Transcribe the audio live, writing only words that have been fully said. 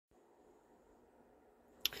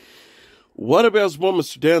What about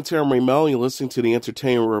Mr. Downtown Melo? You're listening to the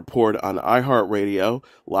Entertainment Report on iHeartRadio,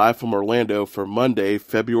 live from Orlando for Monday,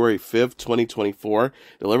 February 5th, 2024,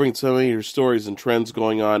 delivering some of your stories and trends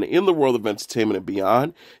going on in the world of entertainment and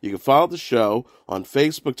beyond. You can follow the show on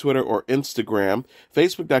Facebook, Twitter, or Instagram,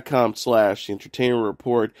 facebook.com/The Entertainment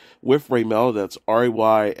Report with Ray Melo, that's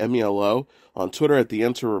RAYMELO, on Twitter at The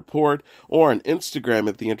Enter Report, or on Instagram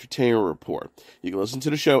at The Entertainment Report. You can listen to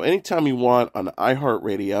the show anytime you want on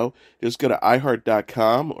iHeartRadio. Just go to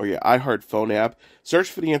iHeart.com or your iHeart phone app,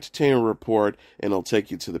 search for The Entertainment Report, and it'll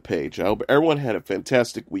take you to the page. I hope everyone had a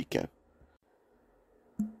fantastic weekend.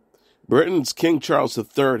 Britain's King Charles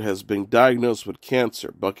III has been diagnosed with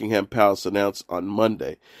cancer, Buckingham Palace announced on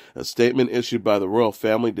Monday. A statement issued by the royal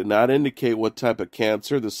family did not indicate what type of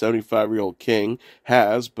cancer the 75-year-old king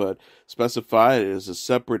has, but specified it as a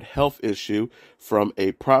separate health issue from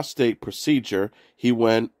a prostate procedure he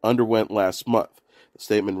underwent last month. The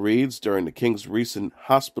statement reads, during the king's recent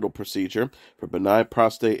hospital procedure for benign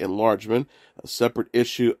prostate enlargement, a separate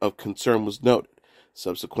issue of concern was noted.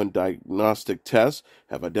 Subsequent diagnostic tests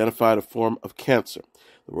have identified a form of cancer.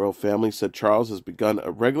 The royal family said Charles has begun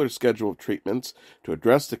a regular schedule of treatments to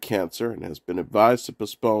address the cancer and has been advised to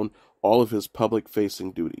postpone all of his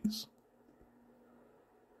public-facing duties.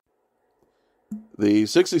 The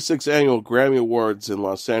 66th annual Grammy Awards in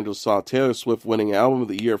Los Angeles saw Taylor Swift winning Album of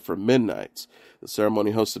the Year for Midnights. The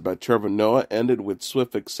ceremony, hosted by Trevor Noah, ended with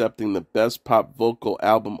Swift accepting the Best Pop Vocal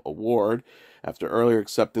Album award after earlier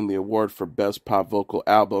accepting the award for Best Pop Vocal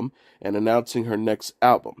Album and announcing her next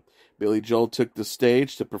album. Billy Joel took the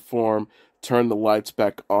stage to perform Turn the Lights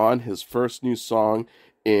Back On, his first new song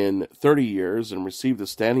in 30 years, and received a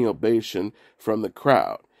standing ovation from the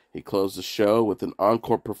crowd. He closed the show with an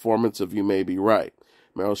encore performance of You May Be Right.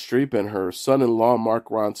 Meryl Streep and her son-in-law Mark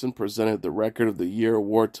Ronson presented the Record of the Year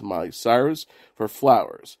award to Miley Cyrus for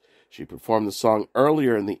Flowers. She performed the song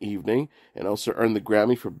earlier in the evening and also earned the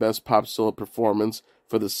Grammy for Best Pop Solo Performance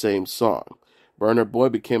for the same song. Burna Boy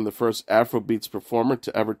became the first Afrobeats performer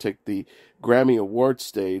to ever take the Grammy Awards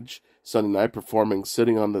stage Sunday night, performing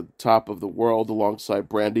Sitting on the Top of the World alongside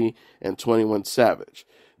Brandy and 21 Savage.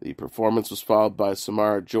 The performance was followed by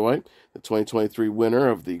Samara Joy, the 2023 winner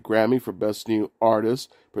of the Grammy for Best New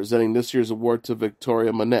Artist, presenting this year's award to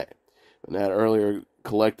Victoria Monet. Monet earlier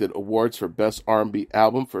collected awards for Best R&B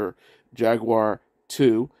Album for Jaguar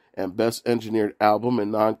 2 and Best Engineered Album in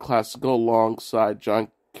Non-Classical alongside John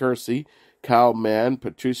Kersey, Kyle Mann,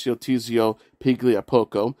 Patricio Tizio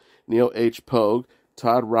Pigliapoco, Neil H. Pogue,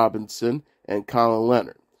 Todd Robinson, and Colin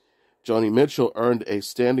Leonard. Joni Mitchell earned a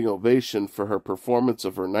standing ovation for her performance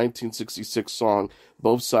of her 1966 song,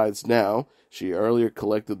 Both Sides Now. She earlier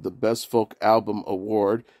collected the Best Folk Album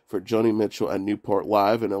Award for Joni Mitchell at Newport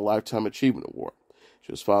Live and a Lifetime Achievement Award.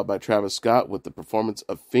 She was followed by Travis Scott with the performance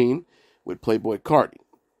of Fiend with Playboi Carti.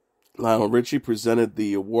 Lionel Richie presented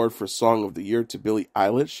the award for Song of the Year to Billie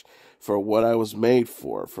Eilish for What I Was Made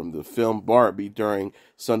For from the film Barbie during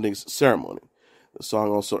Sunday's ceremony. The song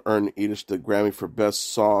also earned Edish the Grammy for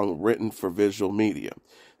Best Song Written for Visual Media.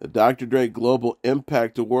 The Dr. Dre Global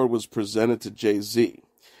Impact Award was presented to Jay-Z.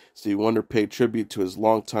 Stevie Wonder paid tribute to his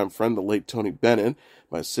longtime friend, the late Tony Bennett,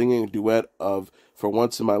 by singing a duet of For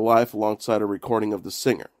Once in My Life alongside a recording of the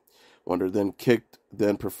singer. Wonder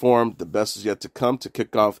then performed The Best Is Yet to Come to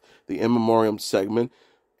kick off the In Memoriam segment,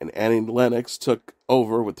 and Annie Lennox took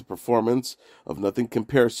over with the performance of Nothing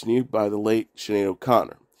Compares to You by the late Sinead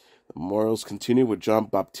O'Connor. The memorials continue with John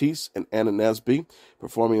Baptiste and Anna Nesby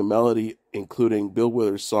performing a melody including Bill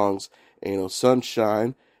Withers' songs Ain't No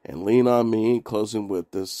Sunshine and Lean on Me, closing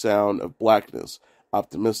with The Sound of Blackness,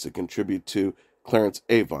 Optimistic, in tribute to Clarence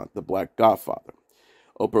Avant, the Black Godfather.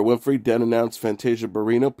 Oprah Winfrey then announced Fantasia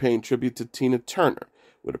Barrino paying tribute to Tina Turner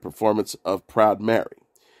with a performance of Proud Mary.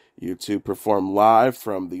 U2 performed live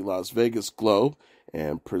from the Las Vegas Globe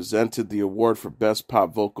and presented the award for Best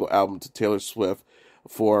Pop Vocal Album to Taylor Swift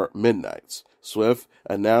for Midnights. Swift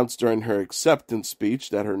announced during her acceptance speech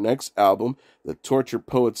that her next album, The Tortured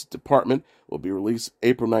Poets Department, will be released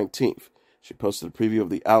April 19th. She posted a preview of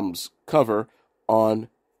the album's cover on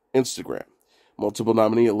Instagram. Multiple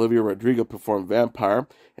nominee Olivia Rodrigo performed Vampire,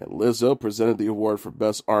 and Lizzo presented the award for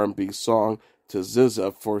Best R&B Song to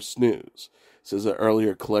SZA for Snooze. SZA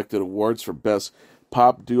earlier collected awards for Best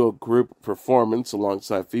Pop Duo Group Performance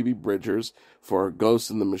alongside Phoebe Bridgers for Ghost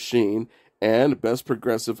in the Machine, and Best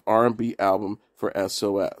Progressive R&B Album for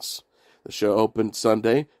SOS. The show opened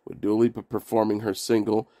Sunday with Dua Lipa performing her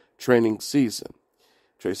single, Training Season.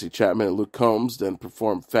 Tracy Chapman and Luke Combs then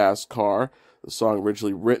performed Fast Car, the song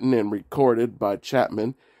originally written and recorded by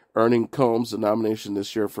Chapman, earning Combs a nomination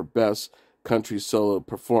this year for Best Country Solo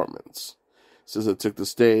Performance. SZA took the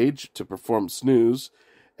stage to perform Snooze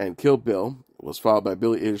and Kill Bill. It was followed by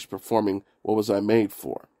Billie Eilish performing What Was I Made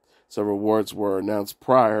For. Several awards were announced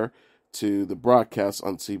prior to the broadcast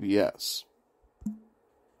on CBS.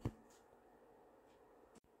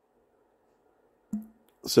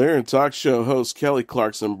 Singer and talk show host Kelly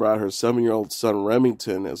Clarkson brought her 7-year-old son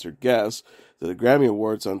Remington as her guest to the Grammy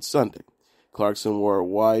Awards on Sunday. Clarkson wore a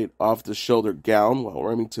white off-the-shoulder gown, while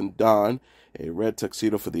Remington donned a red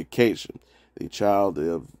tuxedo for the occasion. The child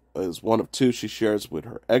is one of two she shares with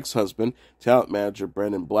her ex-husband, talent manager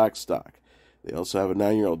Brendan Blackstock. They also have a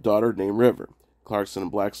 9-year-old daughter named River. Clarkson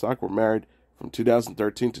and Blackstock were married from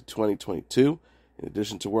 2013 to 2022. In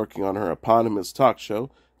addition to working on her eponymous talk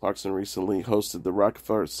show, Clarkson recently hosted the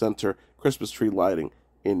Rockefeller Center Christmas tree lighting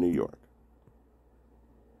in New York.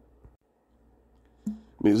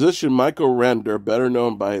 Musician Michael Render, better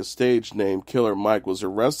known by his stage name Killer Mike, was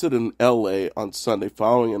arrested in L.A. on Sunday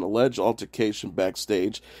following an alleged altercation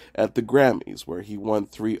backstage at the Grammys, where he won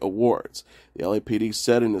 3 awards. The LAPD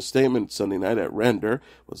said in a statement Sunday night that Render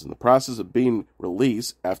was in the process of being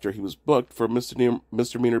released after he was booked for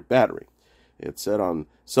misdemeanor battery. It said on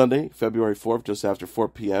Sunday, February 4th, just after 4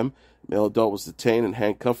 p.m., a male adult was detained and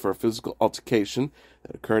handcuffed for a physical altercation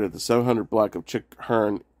that occurred at the 700 block of Chick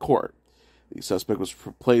Hearn Court. The suspect was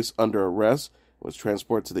placed under arrest and was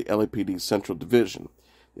transported to the LAPD Central Division.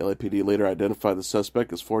 The LAPD later identified the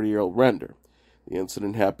suspect as 40-year-old Render. The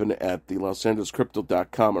incident happened at the Los Angeles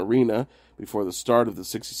Crypto.com arena before the start of the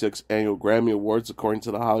 66th Annual Grammy Awards, according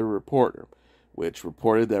to the Hollywood Reporter, which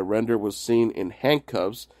reported that Render was seen in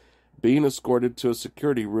handcuffs being escorted to a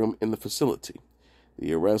security room in the facility.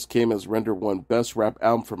 The arrest came as Render won Best Rap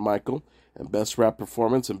Album for Michael and Best Rap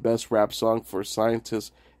Performance and Best Rap Song for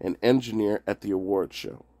Scientist and Engineer at the award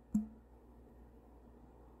show.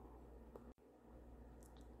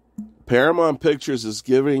 Paramount Pictures is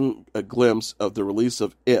giving a glimpse of the release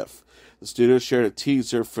of If. The studio shared a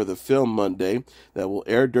teaser for the film Monday that will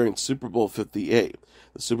air during Super Bowl 58.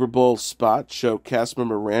 The Super Bowl spot showed cast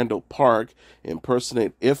member Randall Park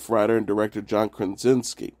impersonate If writer and director John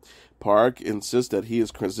Krasinski. Park insists that he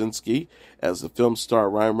is Krasinski, as the film star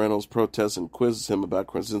Ryan Reynolds protests and quizzes him about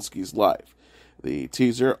Krasinski's life. The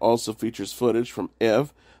teaser also features footage from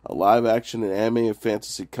If, a live-action and animated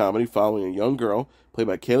fantasy comedy following a young girl, played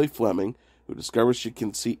by Kaylee Fleming, who discovers she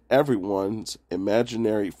can see everyone's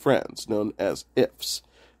imaginary friends, known as Ifs.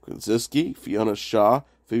 Krasinski, Fiona Shaw,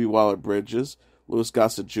 Phoebe Waller-Bridges, Louis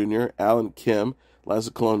Gossett Jr., Alan Kim, Liza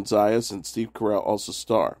Colon-Zayas, and Steve Carell also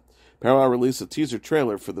star. Paramount released a teaser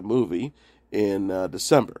trailer for the movie in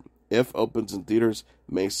December. If opens in theaters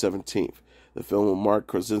May 17th. The film will mark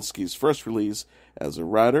Krasinski's first release as a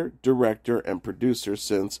writer, director, and producer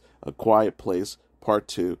since A Quiet Place Part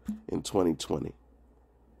 2 in 2020.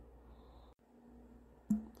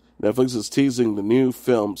 Netflix is teasing the new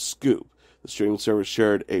film Scoop. The streaming service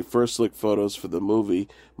shared a first look photos for the movie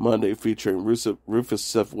Monday featuring Rufus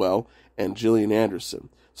Sewell and Gillian Anderson.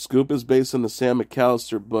 Scoop is based on the Sam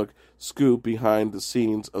McAllister book Scoop, behind the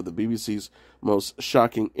scenes of the BBC's Most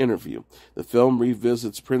Shocking Interview. The film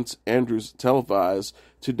revisits Prince Andrew's televised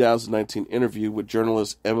 2019 interview with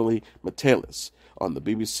journalist Emily Matalis on the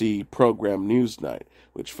BBC program Newsnight,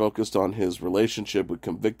 which focused on his relationship with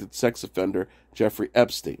convicted sex offender Jeffrey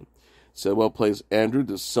Epstein. Sewell plays Andrew,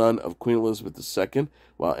 the son of Queen Elizabeth II,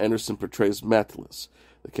 while Anderson portrays Matalis.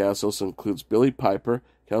 The cast also includes Billy Piper,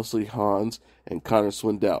 Kelsey Hans, and Connor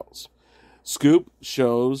Swindells. Scoop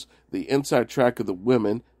shows the inside track of the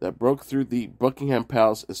women that broke through the Buckingham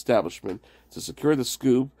Palace establishment to secure the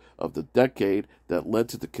scoop of the decade that led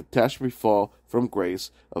to the catastrophe fall from grace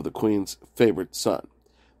of the Queen's favorite son.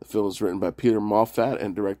 The film is written by Peter Moffat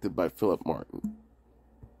and directed by Philip Martin.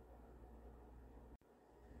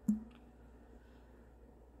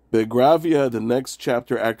 Belgravia, the Next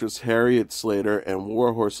Chapter actress Harriet Slater and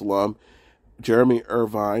Warhorse alum Jeremy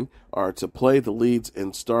Irvine are to play the leads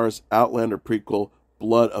in Star's Outlander prequel,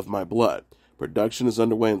 Blood of My Blood. Production is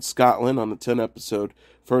underway in Scotland on the 10-episode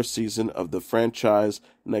first season of the franchise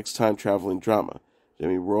Next Time traveling drama.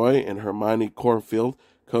 Jamie Roy and Hermione Cornfield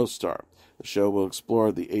co-star. The show will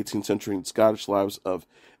explore the 18th century Scottish lives of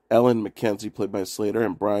Ellen Mackenzie, played by Slater,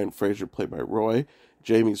 and Brian Fraser, played by Roy,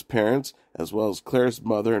 Jamie's parents, as well as Claire's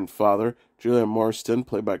mother and father, Julia Marston,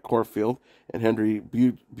 played by Corfield, and Henry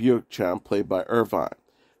Buickchamp, played by Irvine,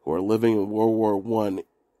 who are living in World War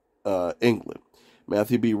I England.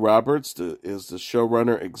 Matthew B. Roberts is the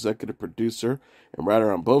showrunner, executive producer, and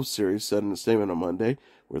writer on both series, said in a statement on Monday,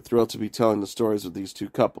 "We're thrilled to be telling the stories of these two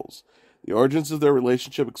couples. The origins of their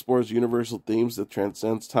relationship explores universal themes that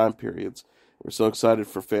transcends time periods. We're so excited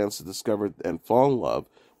for fans to discover and fall in love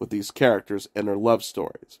with these characters and their love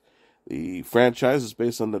stories. The franchise is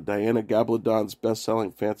based on the Diana Gabaldon's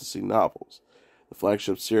best-selling fantasy novels. The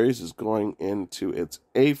flagship series is going into its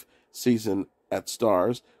 8th season at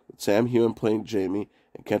Starz, with Sam Heughan playing Jamie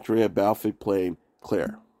and Kentria Balfe playing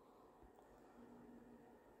Claire.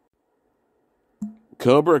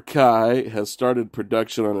 Cobra Kai has started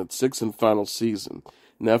production on its 6th and final season.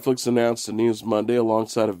 Netflix announced the news Monday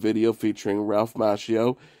alongside a video featuring Ralph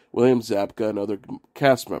Macchio, William Zabka, and other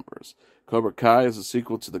cast members. Cobra Kai is a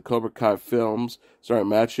sequel to the Cobra Kai films, starring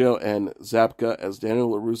Macchio and Zabka as Daniel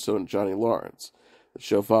LaRusso and Johnny Lawrence. The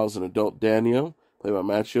show follows an adult Daniel, played by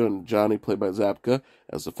Macchio, and Johnny, played by Zabka,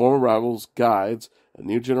 as the former rivals guides a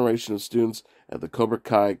new generation of students at the Cobra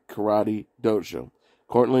Kai Karate Dojo.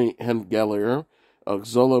 Courtney Hengeler,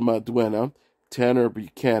 Oxola Maduena, Tanner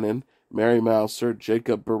Buchanan, Mary Mouser,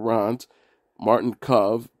 Jacob Berrant, Martin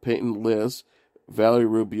Cove, Peyton Liz, Valerie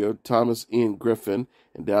Rubio, Thomas Ian Griffin,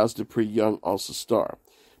 and Dallas Dupree Young also star.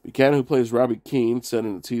 Buchanan, who plays Robbie Keane, said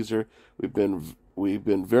in the teaser, We've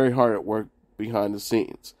been very hard at work behind the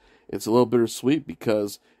scenes. It's a little bittersweet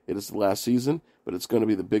because it is the last season, but it's going to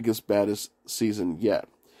be the biggest, baddest season yet.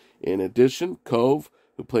 In addition, Cove,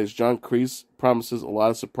 who plays John Kreese, promises a lot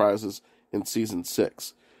of surprises in Season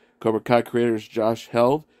 6. Cobra Kai creators Josh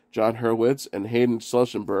Held, John Hurwitz, and Hayden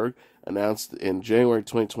Schlussenberg announced in January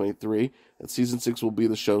 2023 that Season 6 will be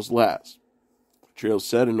the show's last. The trio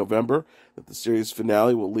said in November that the series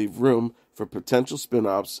finale will leave room for potential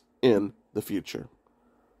spin-offs in the future.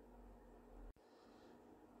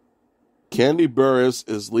 Kandi Burruss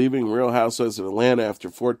is leaving Real Housewives of Atlanta after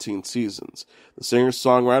 14 seasons. The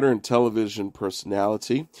singer-songwriter and television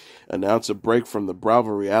personality announced a break from the Bravo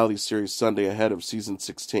reality series Sunday ahead of season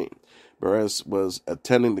 16. Burruss was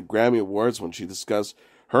attending the Grammy Awards when she discussed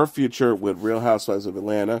her future with Real Housewives of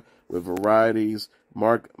Atlanta with Variety's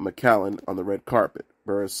Mark McCallum on the red carpet.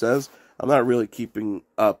 Burruss says, I'm not really keeping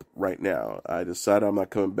up right now. I decided I'm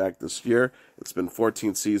not coming back this year. It's been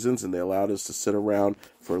 14 seasons, and they allowed us to sit around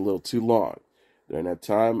for a little too long. During that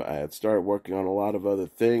time, I had started working on a lot of other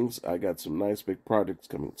things. I got some nice big projects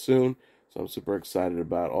coming soon, so I'm super excited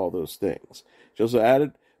about all those things. She also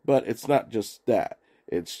added, but it's not just that.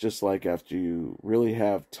 It's just like after you really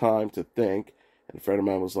have time to think, and a friend of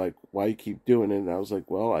mine was like, why you keep doing it? And I was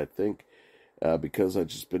like, well, I think because I've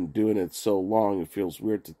just been doing it so long, it feels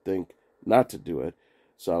weird to think not to do it.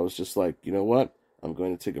 So I was just like, you know what? I'm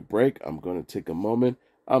going to take a break. I'm going to take a moment.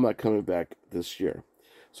 I'm not coming back this year.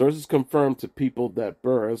 Sources confirmed to People that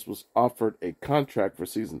Burruss was offered a contract for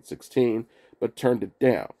season 16, but turned it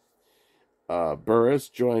down.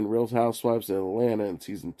 Burruss joined Real Housewives of Atlanta in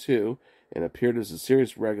season 2 and appeared as a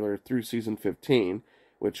series regular through season 15,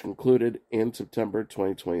 which concluded in September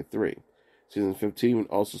 2023. Season 15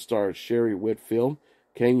 also stars Sherry Whitfield,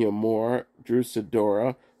 Kenya Moore, Drew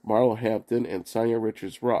Sidora, Marlo Hampton, and Sonia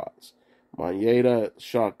Richards-Ross. Mayeda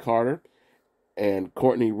Shaw Carter and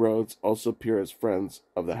Courtney Rhodes also appear as friends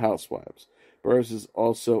of the Housewives. Burruss is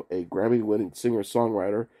also a Grammy-winning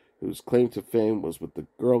singer-songwriter whose claim to fame was with the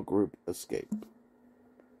girl group Escape.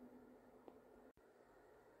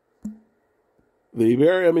 The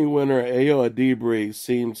Barry Emmy winner Ayo Edebiri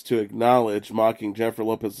seems to acknowledge mocking Jennifer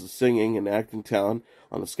Lopez's singing and acting talent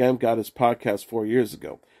on the Scam Goddess podcast 4 years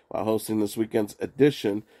ago, while hosting this weekend's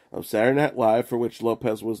edition of Saturday Night Live, for which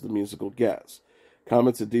Lopez was the musical guest.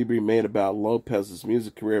 Comments Edebiri made about Lopez's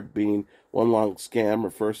music career being one long scam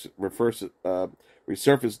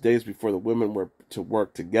resurfaced days before the women were to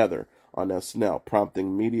work together on SNL,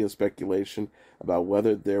 prompting media speculation about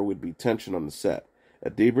whether there would be tension on the set.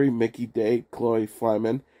 Edebiri, Mickey Day, Chloe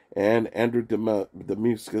Flyman, and Andrew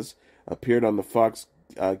Damuskas appeared on the Fox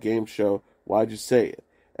game show Why'd You Say It?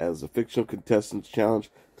 As the fictional contestants challenged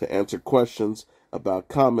to answer questions about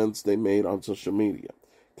comments they made on social media.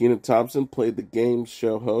 Kenan Thompson played the game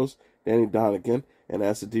show host, Danny Donegan, and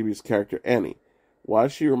asked Edebiri's character, Annie, why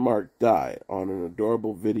she remarked die on an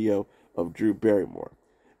adorable video of Drew Barrymore.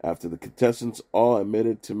 After the contestants all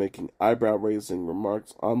admitted to making eyebrow-raising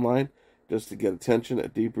remarks online just to get attention,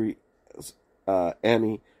 Edebiri's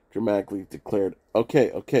Annie dramatically declared,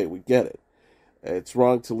 Okay, we get it. It's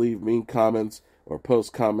wrong to leave mean comments or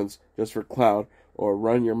post comments just for clout or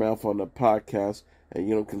run your mouth on a podcast and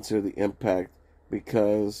you don't consider the impact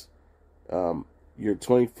because you're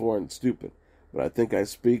 24 and stupid. But I think I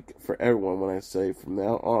speak for everyone when I say from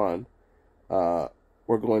now on,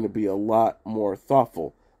 we're going to be a lot more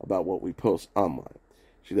thoughtful about what we post online.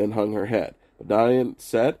 She then hung her head. But Diane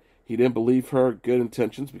said he didn't believe her good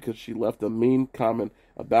intentions because she left a mean comment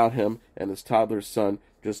about him and his toddler son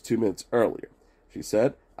just 2 minutes earlier. She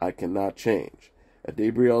said, I cannot change.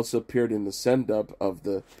 Edebiri also appeared in the send-up of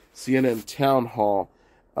the CNN town hall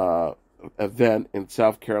event in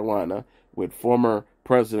South Carolina with former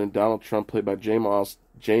President Donald Trump, played by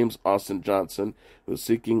James Austin Johnson, who is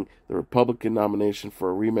seeking the Republican nomination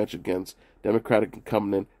for a rematch against Democratic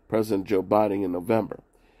incumbent President Joe Biden in November.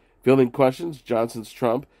 Fielding questions, Johnson's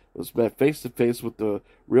Trump was met face-to-face with the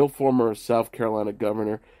real former South Carolina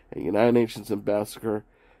governor and United Nations ambassador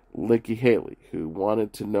Nikki Haley, who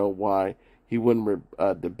wanted to know why he wouldn't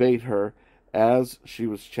debate her as she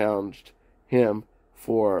was challenged him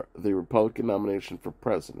for the Republican nomination for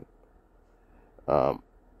president.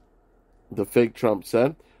 The fake Trump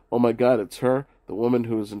said, "Oh my God, it's her, the woman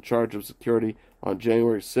who was in charge of security on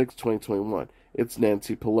January 6, 2021. It's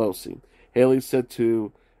Nancy Pelosi." Haley said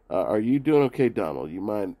to, "Are you doing okay, Donald? You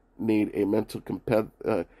might need a mental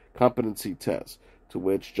competency test." To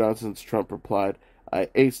which Johnson's Trump replied, "I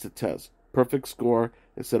aced the test. Perfect score.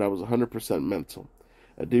 They said I was 100% mental."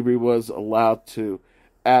 Edebiri was allowed to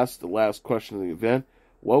ask the last question of the event.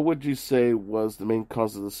 "What would you say was the main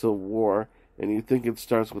cause of the Civil War? And you think it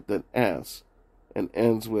starts with an S and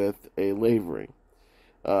ends with a lavery?"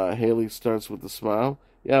 Haley starts with a smile.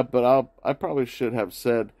 "Yeah, but I probably should have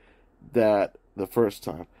said that the first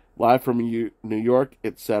time. Live from New York,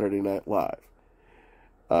 it's Saturday Night Live."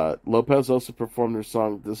 Lopez also performed their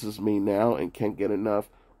song "This Is Me Now" and "Can't Get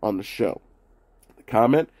Enough" on the show. The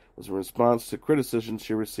comment was a response to criticism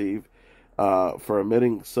she received for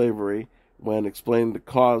omitting slavery when explaining the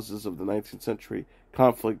causes of the 19th century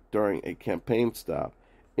conflict during a campaign stop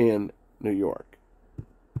in New York.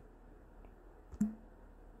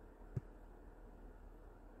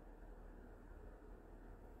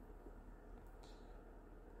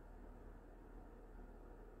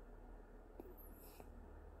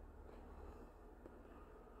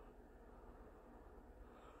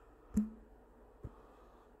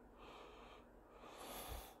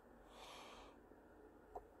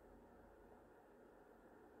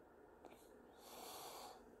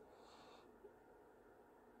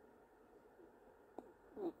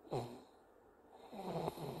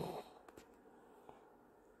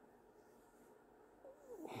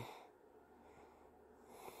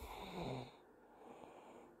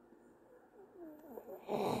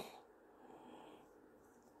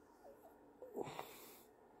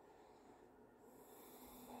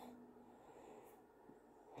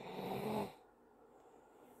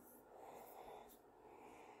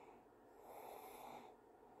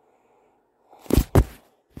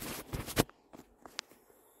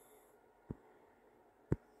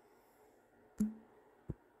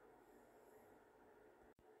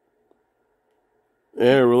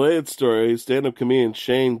 In a related story, stand-up comedian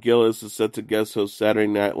Shane Gillis is set to guest host Saturday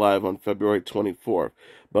Night Live on February 24th.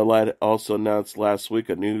 Bud Light also announced last week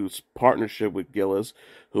a new partnership with Gillis,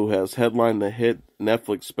 who has headlined the hit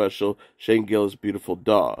Netflix special Shane Gillis' Beautiful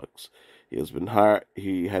Dogs. He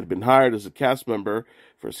had been hired as a cast member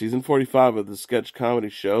for season 45 of the sketch comedy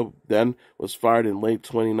show, then was fired in late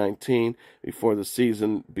 2019 before the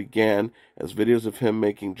season began, as videos of him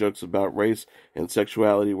making jokes about race and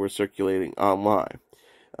sexuality were circulating online.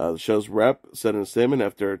 The show's rep said in a statement,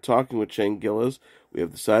 "After talking with Shane Gillis, we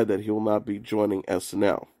have decided that he will not be joining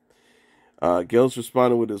SNL." Gillis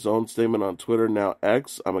responded with his own statement on Twitter, now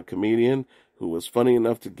X, "I'm a comedian who was funny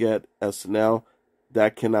enough to get SNL.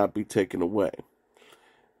 That cannot be taken away."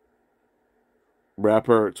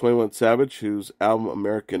 Rapper 21 Savage, whose album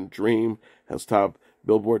American Dream has topped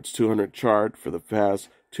Billboard's 200 chart for the past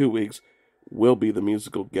 2 weeks, will be the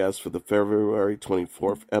musical guest for the February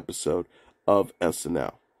 24th episode of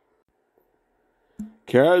SNL.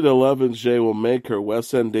 Cara Delevingne will make her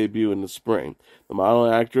West End debut in the spring. The model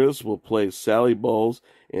and actress will play Sally Bowles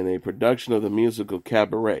in a production of the musical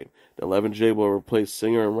Cabaret. Delevingne will replace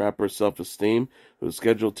singer and rapper Self-Esteem, who is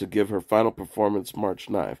scheduled to give her final performance March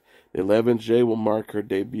 9th. Delevingne will mark her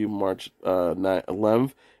debut March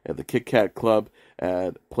 11th at the Kit Kat Club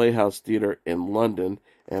at Playhouse Theatre in London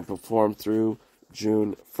and perform through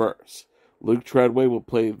June 1st. Luke Treadway will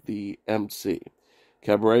play the MC.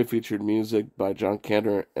 Cabaret featured music by John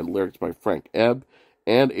Cantor and lyrics by Frank Ebb,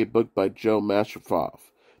 and a book by Joe Mastroff.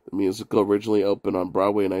 The musical originally opened on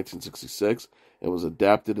Broadway in 1966 and was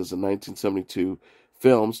adapted as a 1972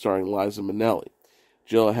 film starring Liza Minnelli.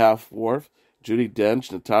 Jill Halfworth, Judi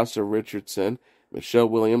Dench, Natasha Richardson, Michelle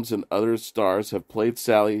Williams, and other stars have played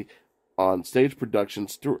Sally on stage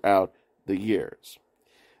productions throughout the years.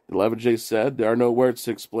 Delevingne said, "There are no words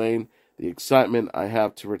to explain the excitement I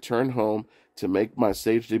have to return home to make my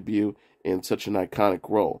stage debut in such an iconic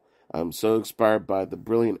role. I'm so inspired by the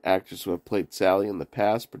brilliant actors who have played Sally in the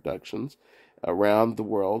past productions around the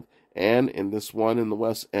world, and in this one in the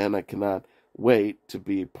West End, I cannot wait to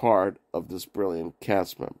be part of this brilliant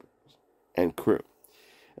cast members and crew."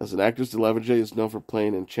 As an actress, Delevingne is known for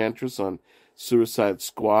playing Enchantress on Suicide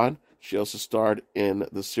Squad. She also starred in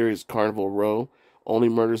the series Carnival Row, Only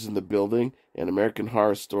Murders in the Building, and American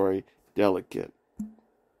Horror Story Delicate.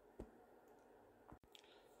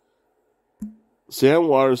 Sam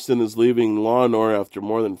Waterston is leaving Law & Order after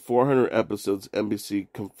more than 400 episodes, NBC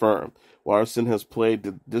confirmed. Waterston has played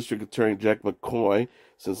the District Attorney Jack McCoy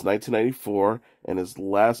since 1994, and his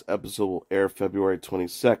last episode will air February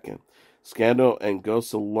 22nd. Scandal and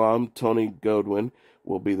Ghost alum Tony Goldwyn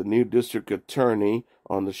will be the new District Attorney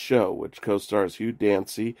on the show, which co-stars Hugh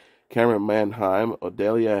Dancy, Cameron Manheim,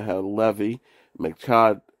 Odelia Halevi,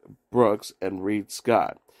 Kandi Burruss, and Reed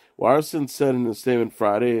Scott. Waterston said in a statement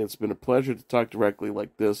Friday, "It's been a pleasure to talk directly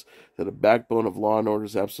like this to the backbone of Law &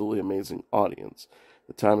 Order's absolutely amazing audience.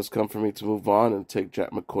 The time has come for me to move on and take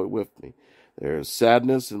Jack McCoy with me. There is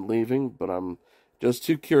sadness in leaving, but I'm just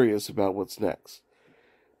too curious about what's next."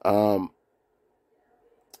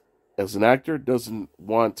 As an actor doesn't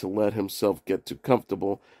want to let himself get too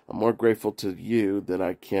comfortable, I'm more grateful to you than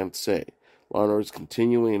I can say. Law & Order is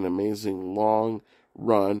continuing an amazing long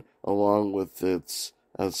run along with its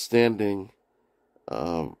astounding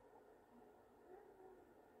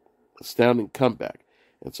comeback.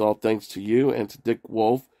 It's all thanks to you and to Dick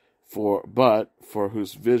Wolf for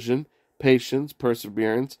whose vision, patience,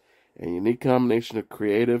 perseverance, and unique combination of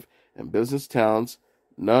creative and business talents,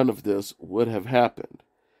 none of this would have happened.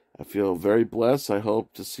 I feel very blessed. I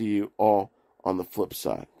hope to see you all on the flip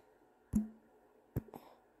side.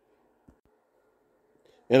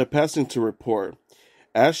 In a passing to report,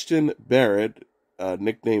 Aston Barrett,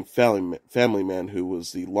 nicknamed Family Man, who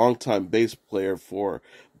was the longtime bass player for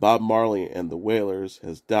Bob Marley and the Wailers,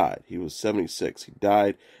 has died. He was 76. He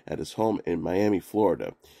died at his home in Miami,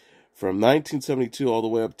 Florida. From 1972 all the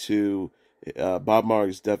way up to Bob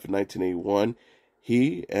Marley's death in 1981,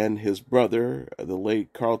 he and his brother, the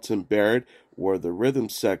late Carlton Barrett, were the rhythm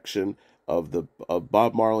section of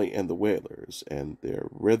Bob Marley and the Wailers, and their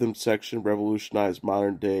rhythm section revolutionized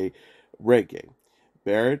modern-day reggae.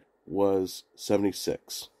 Barrett was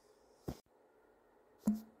 76.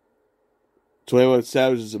 21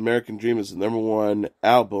 Savage's American Dream is the #1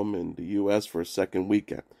 album in the U.S. for a second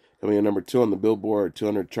weekend. Coming in number 2 on the Billboard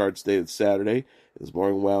 200 charts dated Saturday is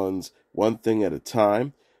Morgan Wallen's One Thing at a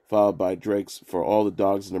Time, followed by Drake's For All the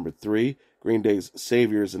Dogs at number 3, Green Day's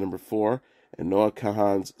Saviors at number 4, and Noah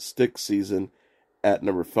Kahan's Stick Season at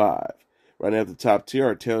number 5. Running at the top tier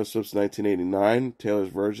are Taylor Swift's 1989, Taylor's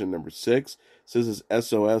Version number 6, SZA's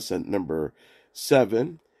SOS at number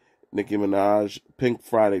 7, Nicki Minaj, Pink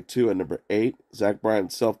Friday 2 at number 8, Zach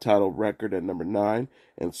Bryan's self-titled record at number 9,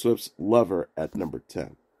 and Swift's Lover at number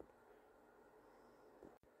 10.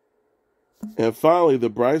 And finally, the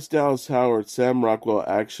Bryce Dallas Howard Sam Rockwell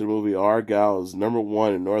action movie Argylle is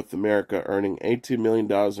 #1 in North America, earning $18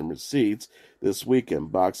 million in receipts this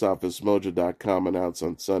weekend, BoxOfficeMojo.com announced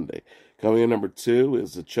on Sunday. Coming in number 2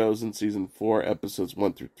 is The Chosen Season 4, Episodes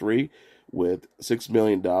 1 through 3, with $6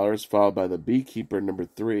 million, followed by The Beekeeper, number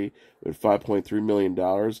 3, with $5.3 million,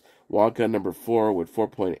 Wonka, number 4, with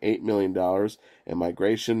 $4.8 million, and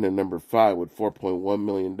Migration, at number 5, with $4.1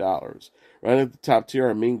 million. Right at the top tier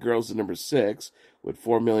are Mean Girls at number 6, with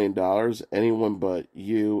 $4 million, Anyone But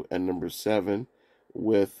You at number 7,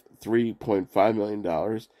 with $3.5 million,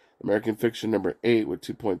 American Fiction, number 8, with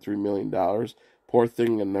 $2.3 million, Poor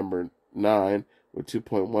Thing at number 9, with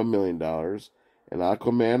 $2.1 million, and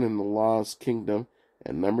Aquaman and the Lost Kingdom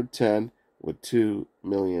at number 10 with $2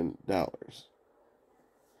 million.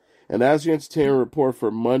 And as your entertainment report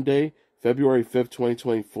for Monday, February 5th,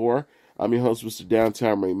 2024, I'm your host, Mr.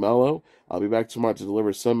 Downtown Ray Melo. I'll be back tomorrow to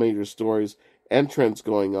deliver some major stories and trends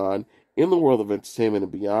going on in the world of entertainment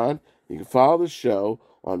and beyond. You can follow the show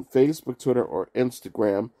on Facebook, Twitter, or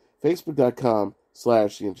Instagram,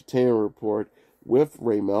 facebook.com/The Entertainment Report with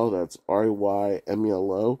Ray Melo, that's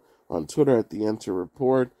RAYMELO, on Twitter at The Enter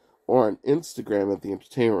Report, or on Instagram at The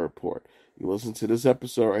Entertainment Report. You listen to this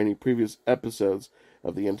episode or any previous episodes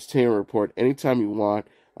of The Entertainment Report anytime you want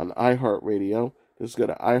on iHeartRadio. Just go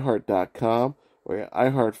to iHeart.com or your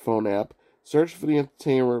iHeart phone app, search for The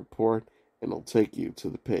Entertainment Report, and it'll take you to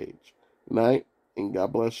the page. Good night, and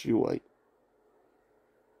God bless you white.